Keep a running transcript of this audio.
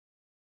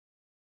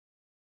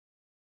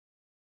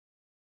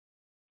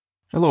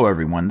Hello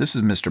everyone, this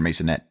is Mr.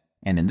 Masonette,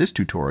 and in this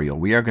tutorial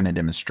we are going to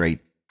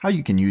demonstrate how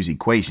you can use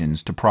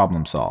equations to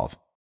problem solve.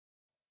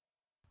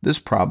 This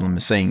problem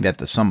is saying that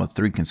the sum of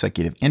three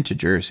consecutive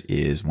integers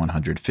is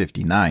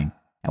 159,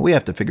 and we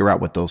have to figure out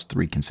what those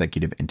three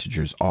consecutive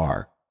integers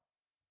are.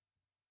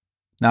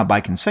 Now by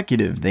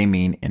consecutive, they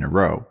mean in a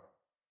row.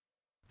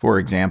 For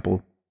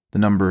example, the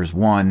numbers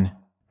 1,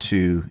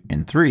 2,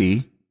 and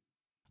 3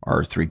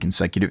 are three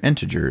consecutive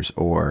integers,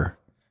 or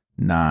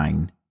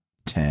 9,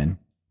 10,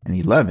 and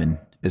 11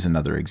 is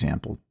another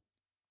example.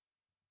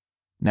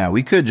 Now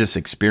we could just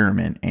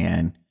experiment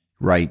and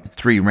write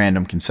three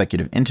random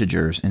consecutive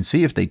integers and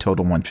see if they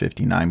total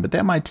 159, but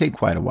that might take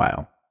quite a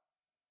while.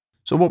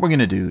 So what we're going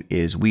to do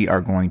is we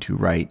are going to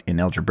write an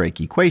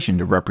algebraic equation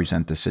to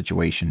represent the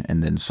situation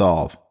and then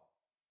solve.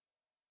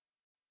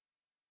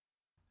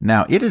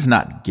 Now it is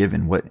not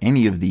given what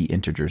any of the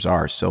integers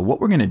are, so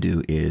what we're going to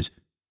do is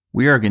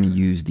we are going to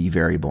use the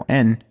variable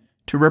n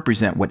to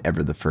represent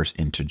whatever the first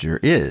integer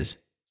is.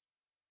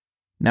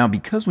 Now,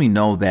 because we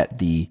know that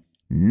the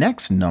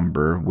next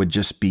number would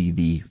just be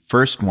the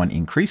first one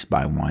increased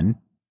by 1,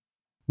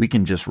 we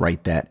can just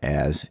write that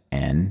as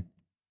n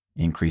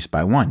increased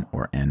by 1,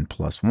 or n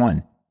plus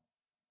 1.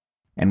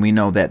 And we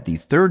know that the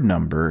third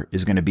number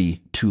is going to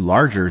be 2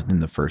 larger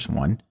than the first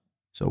one,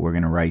 so we're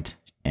going to write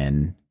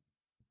n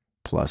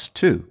plus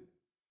 2.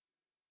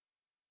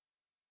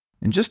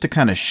 And just to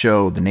kind of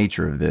show the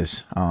nature of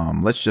this,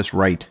 let's just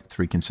write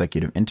three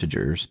consecutive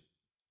integers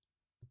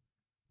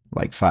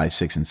like 5,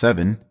 6, and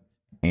 7,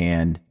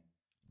 and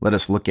let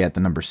us look at the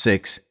number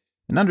 6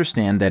 and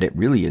understand that it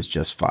really is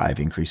just 5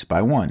 increased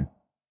by 1,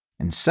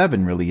 and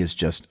 7 really is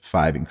just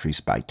 5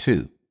 increased by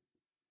 2.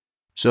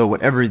 So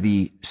whatever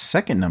the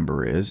second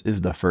number is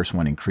the first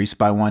one increased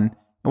by 1, and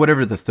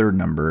whatever the third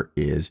number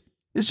is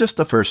just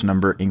the first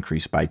number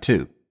increased by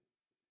 2.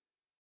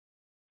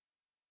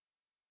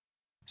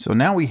 So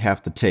now we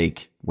have to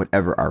take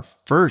whatever our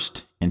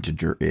first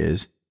integer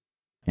is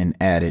and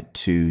add it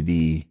to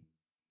the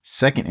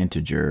second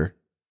integer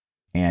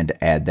and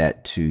add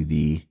that to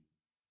the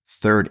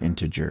third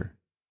integer.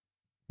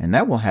 And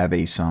that will have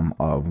a sum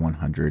of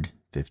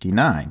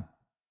 159.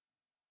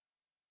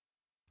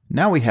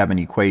 Now we have an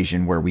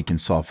equation where we can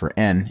solve for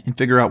n and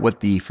figure out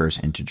what the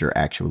first integer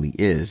actually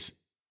is.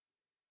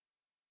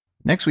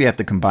 Next we have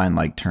to combine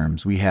like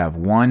terms. We have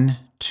 1,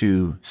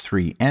 2,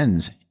 3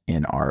 n's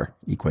in our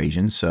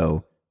equation,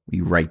 so we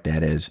write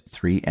that as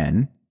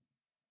 3n.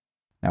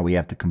 Now we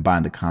have to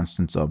combine the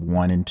constants of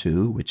 1 and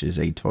 2, which is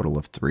a total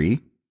of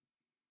 3,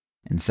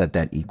 and set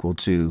that equal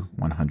to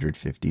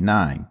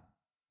 159.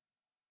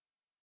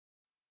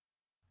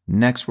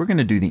 Next, we're going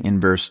to do the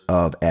inverse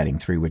of adding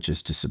 3, which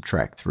is to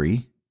subtract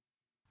 3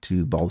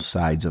 to both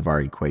sides of our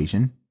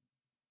equation.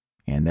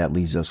 And that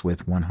leaves us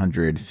with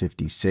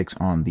 156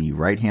 on the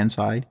right-hand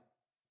side.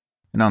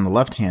 And on the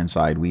left-hand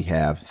side, we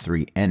have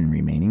 3n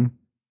remaining.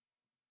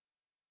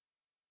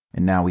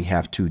 And now we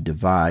have to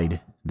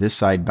divide this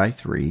side by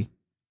 3.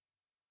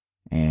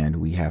 And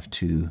we have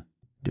to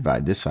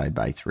divide this side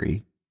by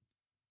 3.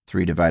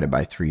 3 divided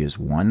by 3 is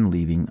 1,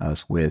 leaving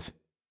us with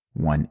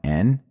 1n.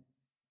 And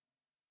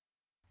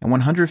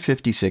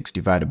 156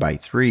 divided by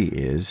 3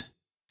 is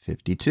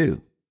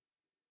 52.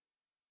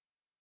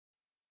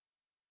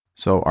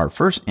 So our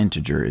first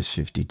integer is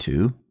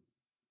 52.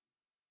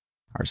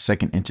 Our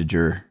second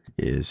integer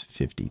is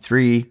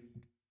 53.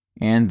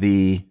 And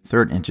the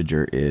third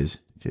integer is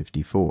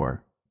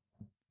 54.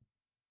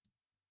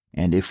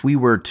 And if we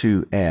were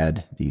to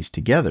add these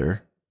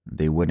together,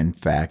 they would in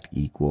fact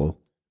equal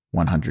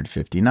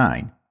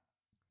 159.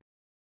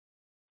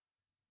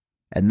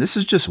 And this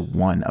is just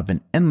one of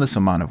an endless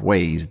amount of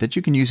ways that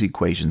you can use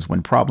equations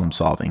when problem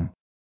solving.